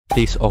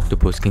This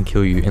octopus can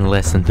kill you in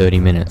less than 30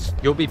 minutes.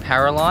 You'll be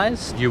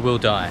paralyzed, you will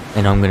die.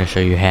 And I'm gonna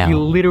show you how. He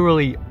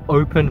literally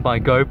opened my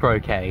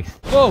GoPro case.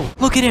 Whoa,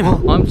 look at him.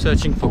 I'm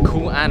searching for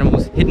cool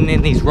animals hidden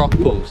in these rock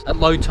pools. At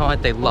low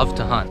tide, they love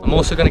to hunt. I'm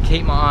also gonna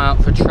keep my eye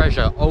out for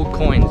treasure, old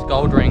coins,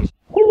 gold rings,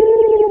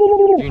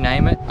 you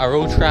name it, are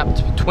all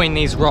trapped between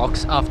these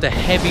rocks after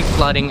heavy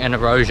flooding and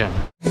erosion.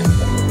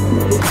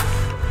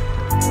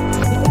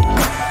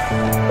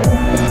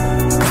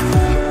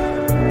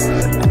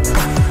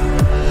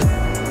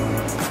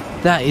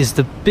 That is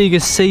the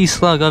biggest sea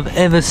slug I've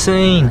ever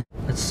seen.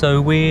 That's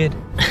so weird.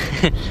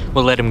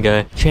 We'll let him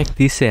go. Check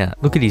this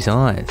out. Look at his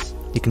eyes.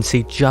 You can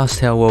see just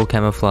how well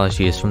camouflaged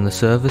he is from the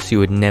surface. You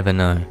would never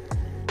know.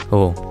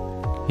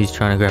 Oh, he's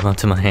trying to grab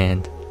onto my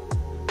hand.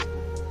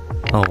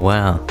 Oh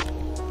wow.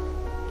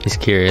 He's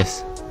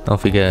curious.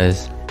 Off he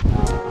goes.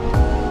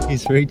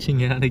 He's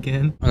reaching out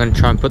again. I'm gonna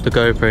try and put the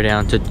GoPro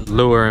down to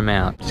lure him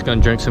out. Just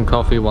gonna drink some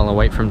coffee while I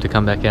wait for him to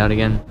come back out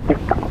again.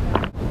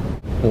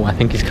 Oh, I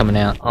think he's coming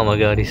out. Oh my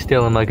god, he's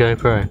stealing my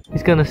GoPro.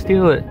 He's gonna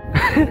steal it.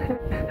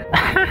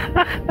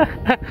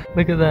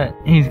 Look at that.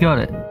 He's got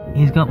it.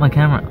 He's got my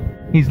camera.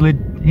 He's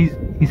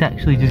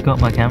actually just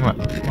got my camera.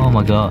 Oh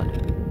my god.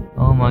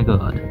 Oh my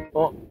god.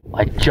 Oh,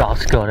 I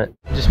just got it.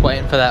 Just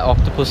waiting for that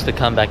octopus to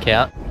come back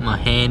out. My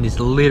hand is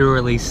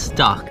literally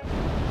stuck.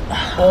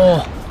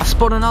 Oh, I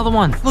spot another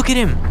one. Look at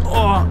him.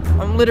 Oh,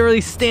 I'm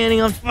literally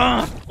standing on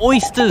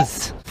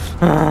oysters.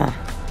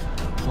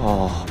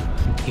 Oh,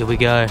 here we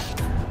go.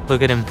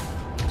 Look at him.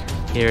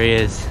 Here he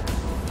is.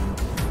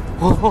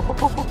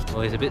 Oh,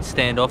 he's a bit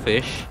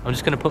standoffish. I'm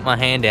just gonna put my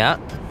hand out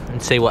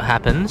and see what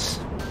happens.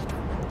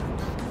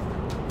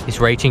 He's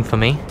reaching for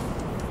me.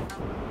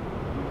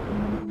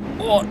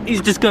 Oh,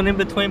 he's just gone in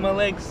between my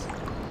legs.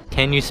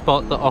 Can you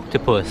spot the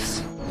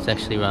octopus? It's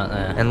actually right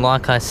there. And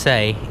like I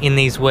say, in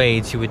these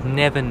weeds, you would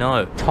never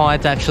know.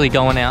 Tide's actually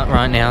going out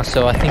right now,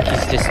 so I think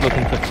he's just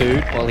looking for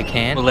food while he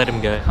can. We'll let him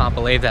go. Can't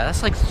believe that.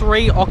 That's like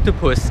 3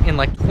 octopus in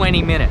like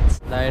 20 minutes.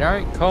 They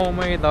don't call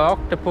me the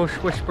octopus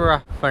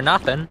whisperer for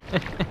nothing.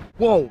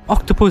 Whoa,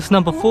 octopus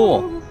number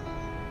 4.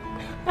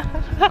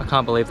 I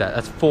can't believe that.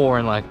 That's 4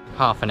 in like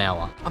half an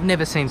hour. I've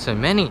never seen so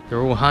many.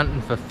 They're all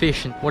hunting for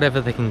fish and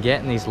whatever they can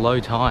get in these low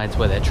tides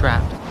where they're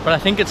trapped. But I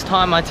think it's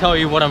time I tell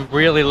you what I'm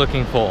really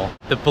looking for.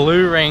 The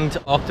blue ringed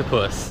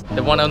octopus.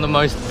 They're one of the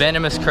most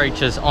venomous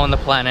creatures on the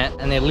planet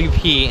and they live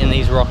here in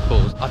these rock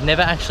pools. I've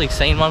never actually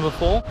seen one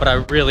before, but I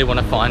really want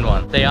to find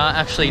one. They are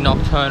actually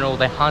nocturnal.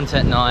 They hunt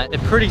at night. They're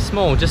pretty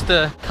small, just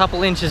a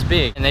couple inches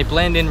big, and they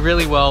blend in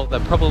really well. They're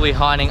probably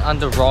hiding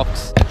under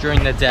rocks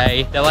during the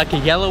day. They're like a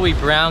yellowy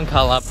brown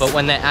color, but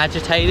when they're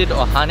agitated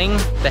or hunting,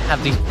 they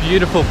have these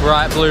beautiful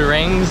bright blue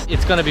rings.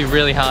 It's going to be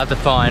really hard to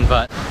find,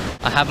 but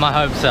I have my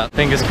hopes up,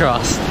 fingers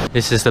crossed.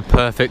 This is the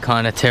perfect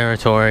kind of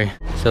territory.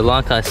 So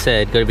like I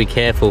said, gotta be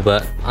careful,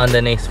 but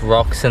underneath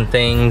rocks and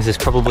things is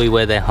probably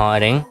where they're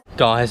hiding.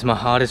 Guys, my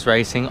heart is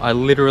racing. I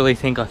literally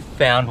think I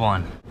found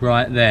one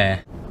right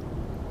there.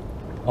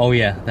 Oh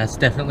yeah, that's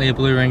definitely a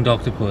blue ringed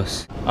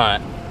octopus. All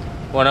right,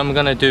 what I'm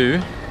gonna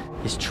do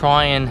is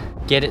try and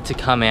get it to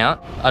come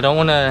out. I don't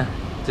wanna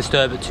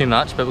disturb it too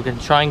much, but we're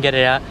gonna try and get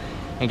it out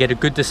and get a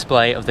good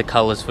display of the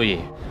colors for you.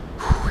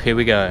 Whew, here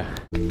we go.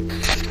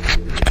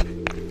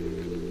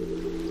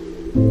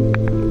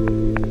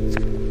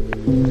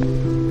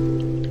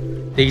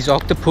 These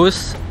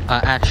octopus are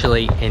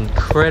actually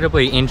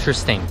incredibly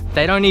interesting.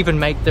 They don't even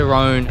make their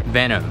own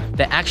venom.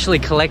 They actually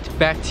collect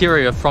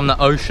bacteria from the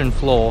ocean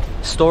floor,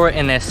 store it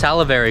in their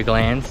salivary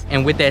glands,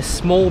 and with their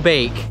small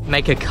beak,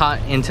 make a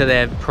cut into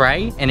their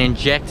prey and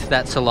inject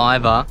that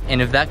saliva. And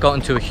if that got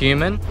into a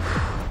human,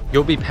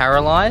 you'll be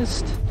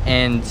paralyzed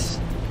and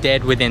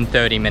dead within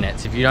 30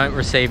 minutes. If you don't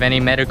receive any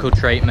medical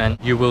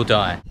treatment, you will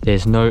die.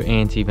 There's no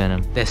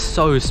anti-venom. They're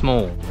so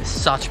small. They're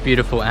such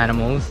beautiful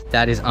animals.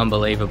 That is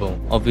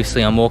unbelievable.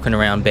 Obviously, I'm walking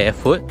around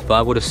barefoot. If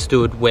I would have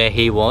stood where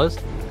he was,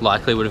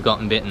 likely would have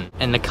gotten bitten.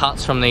 And the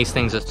cuts from these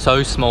things are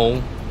so small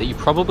that you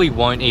probably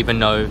won't even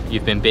know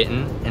you've been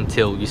bitten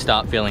until you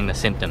start feeling the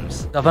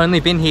symptoms. I've only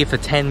been here for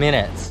 10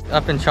 minutes.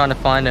 I've been trying to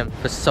find them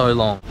for so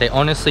long. They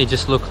honestly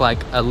just look like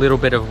a little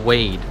bit of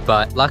weed,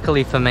 but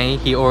luckily for me,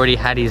 he already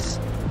had his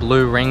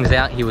blue rings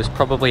out. He was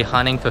probably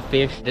hunting for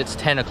fish. It's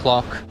 10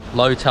 o'clock,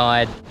 low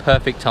tide,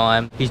 perfect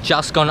time. He's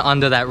just gone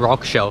under that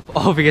rock shelf.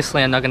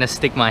 Obviously, I'm not gonna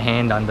stick my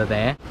hand under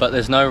there, but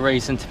there's no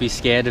reason to be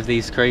scared of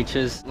these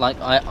creatures. Like,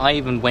 I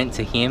even went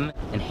to him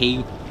and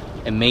he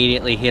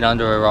immediately hid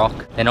under a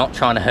rock. They're not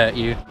trying to hurt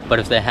you, but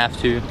if they have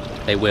to,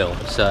 they will.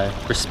 So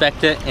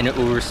respect it and it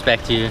will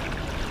respect you.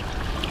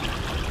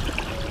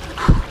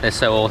 They're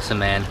so awesome,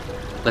 man.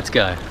 Let's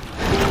go.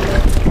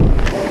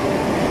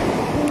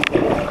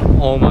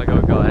 Oh my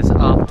god, guys,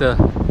 after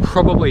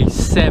probably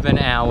 7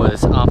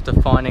 hours after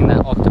finding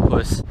that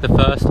octopus the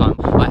first time.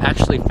 I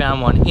actually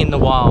found one in the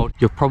wild.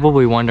 You're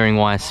probably wondering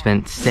why I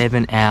spent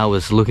 7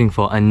 hours looking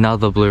for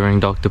another blue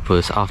ringed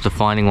octopus after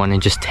finding one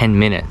in just 10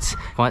 minutes.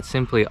 Quite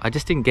simply, I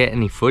just didn't get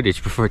any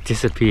footage before it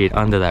disappeared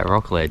under that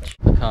rock ledge.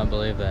 I can't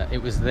believe that.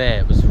 It was there,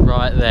 it was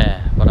right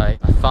there, but I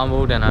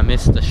fumbled and I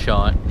missed the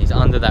shot. He's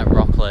under that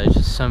rock ledge.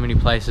 There's so many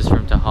places for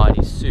him to hide.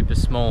 He's super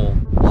small.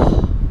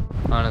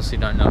 I honestly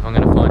don't know if I'm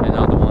gonna find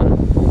another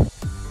one.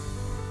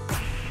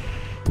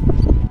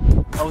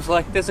 I was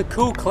like, there's a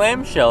cool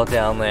clamshell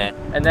down there.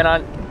 And then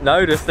I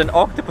noticed an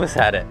octopus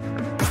had it.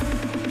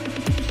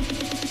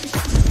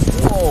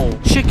 Whoa,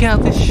 check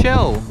out this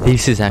shell.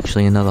 This is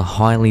actually another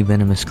highly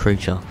venomous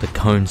creature, the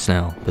cone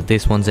snail. But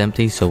this one's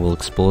empty, so we'll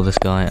explore this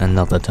guy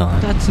another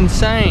time. That's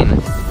insane.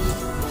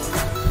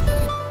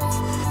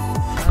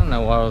 I don't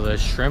know why all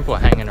those shrimp were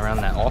hanging around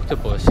that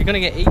octopus. You're gonna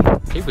get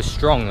eaten. He was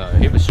strong though,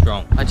 he was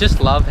strong. I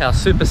just love how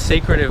super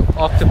secretive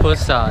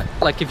octopus are.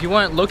 Like if you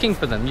weren't looking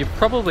for them, you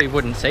probably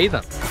wouldn't see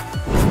them.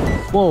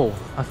 Whoa,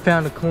 I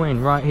found a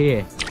coin right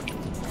here.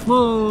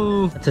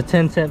 Whoa, it's a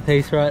 10-cent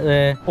piece right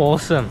there.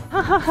 Awesome.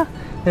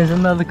 There's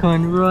another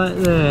coin right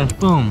there.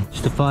 Boom,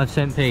 just a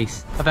 5-cent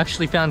piece. I've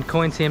actually found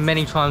coins here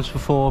many times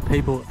before.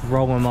 People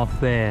throw them off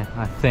there,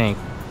 I think,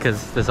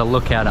 because there's a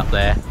lookout up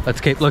there.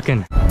 Let's keep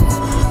looking.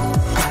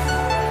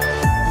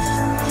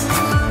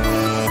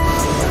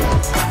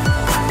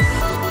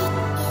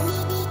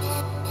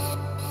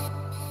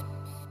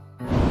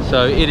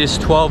 So it is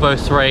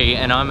 12:03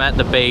 and I'm at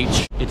the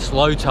beach. It's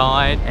low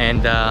tide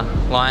and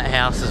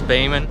lighthouse is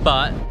beaming,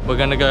 but we're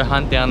gonna go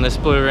hunt down this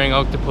blue ring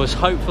octopus.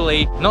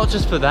 Hopefully, not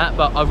just for that,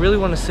 but I really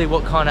want to see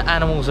what kind of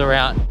animals are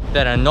out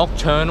that are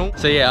nocturnal.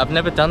 So yeah, I've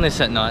never done this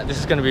at night. This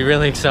is gonna be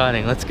really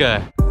exciting. Let's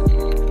go.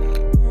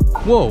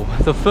 Whoa,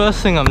 the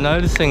first thing I'm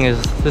noticing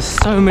is there's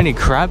so many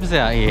crabs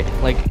out here.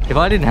 Like, if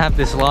I didn't have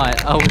this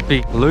light, I would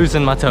be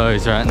losing my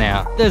toes right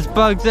now. There's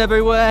bugs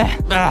everywhere.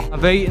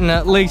 I've eaten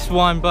at least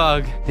one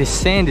bug. This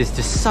sand is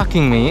just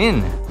sucking me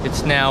in.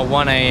 It's now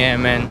 1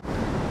 AM and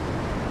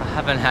I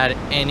haven't had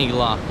any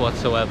luck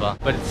whatsoever,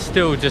 but it's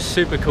still just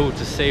super cool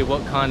to see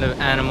what kind of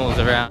animals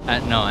are out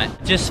at night.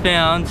 Just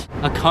found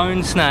a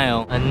cone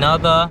snail,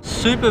 another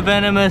super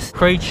venomous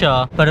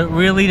creature, but it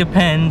really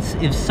depends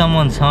if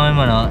someone's home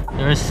or not.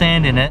 There is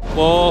sand in it.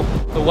 Whoa,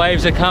 the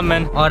waves are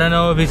coming. I don't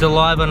know if he's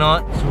alive or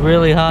not. It's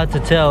really hard to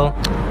tell.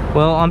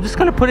 Well, I'm just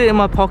gonna put it in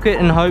my pocket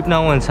and hope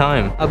no one's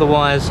home.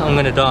 Otherwise, I'm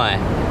gonna die.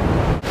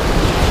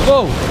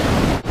 Whoa,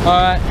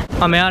 all right,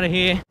 I'm out of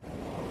here.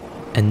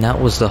 And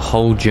that was the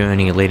whole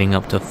journey leading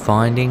up to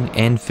finding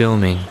and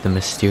filming the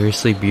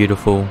mysteriously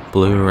beautiful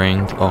blue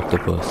ringed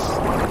octopus.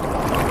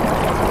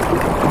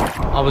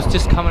 I was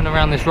just coming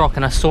around this rock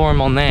and I saw him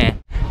on there,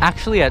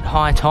 actually at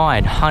high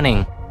tide,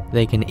 hunting.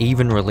 They can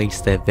even release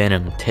their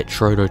venom,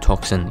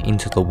 tetrodotoxin,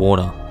 into the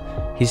water.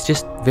 He's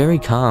just very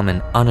calm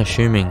and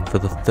unassuming for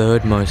the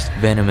third most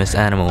venomous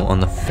animal on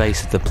the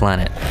face of the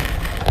planet.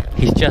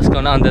 He's just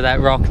gone under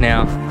that rock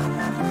now.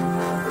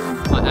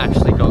 I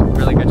actually got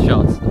really good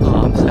shots.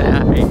 Oh, I'm so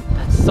happy.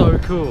 That's so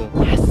cool.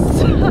 Yes!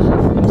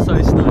 I'm so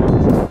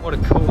stoked. What a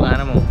cool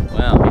animal.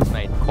 Wow, he's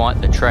made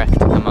quite the trek to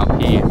come up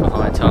here for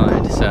high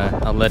tide. So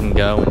I'll let him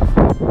go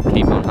and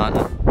keep on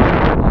hunting.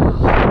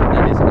 Oh,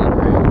 that is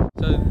unreal.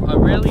 So I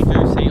rarely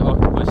do see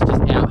octopus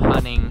just out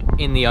hunting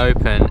in the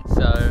open.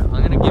 So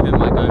I'm going to give him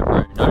my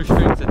GoPro. No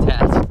strings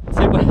attached.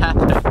 See what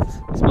happens.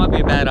 This might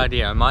be a bad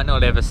idea. I might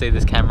not ever see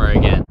this camera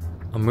again.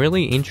 I'm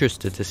really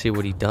interested to see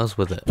what he does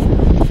with it.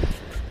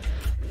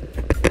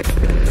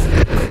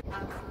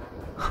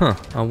 Huh,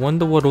 I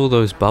wonder what all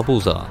those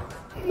bubbles are.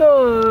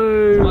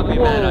 No! This might be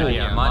a bad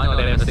idea. I might not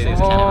ever see this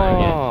camera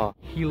again.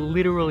 He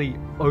literally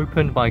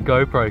opened my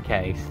GoPro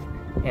case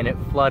and it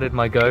flooded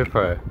my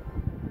GoPro.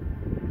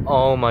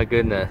 Oh my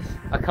goodness.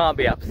 I can't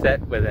be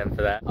upset with him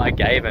for that. I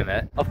gave him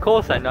it. Of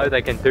course I know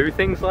they can do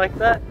things like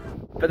that,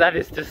 but that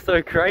is just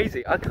so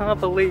crazy. I can't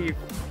believe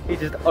he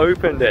just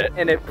opened it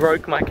and it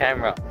broke my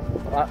camera.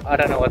 I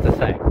don't know what to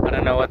say. I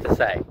don't know what to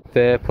say.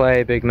 Fair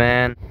play, big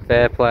man.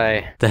 Fair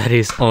play. That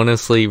is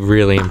honestly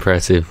really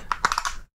impressive.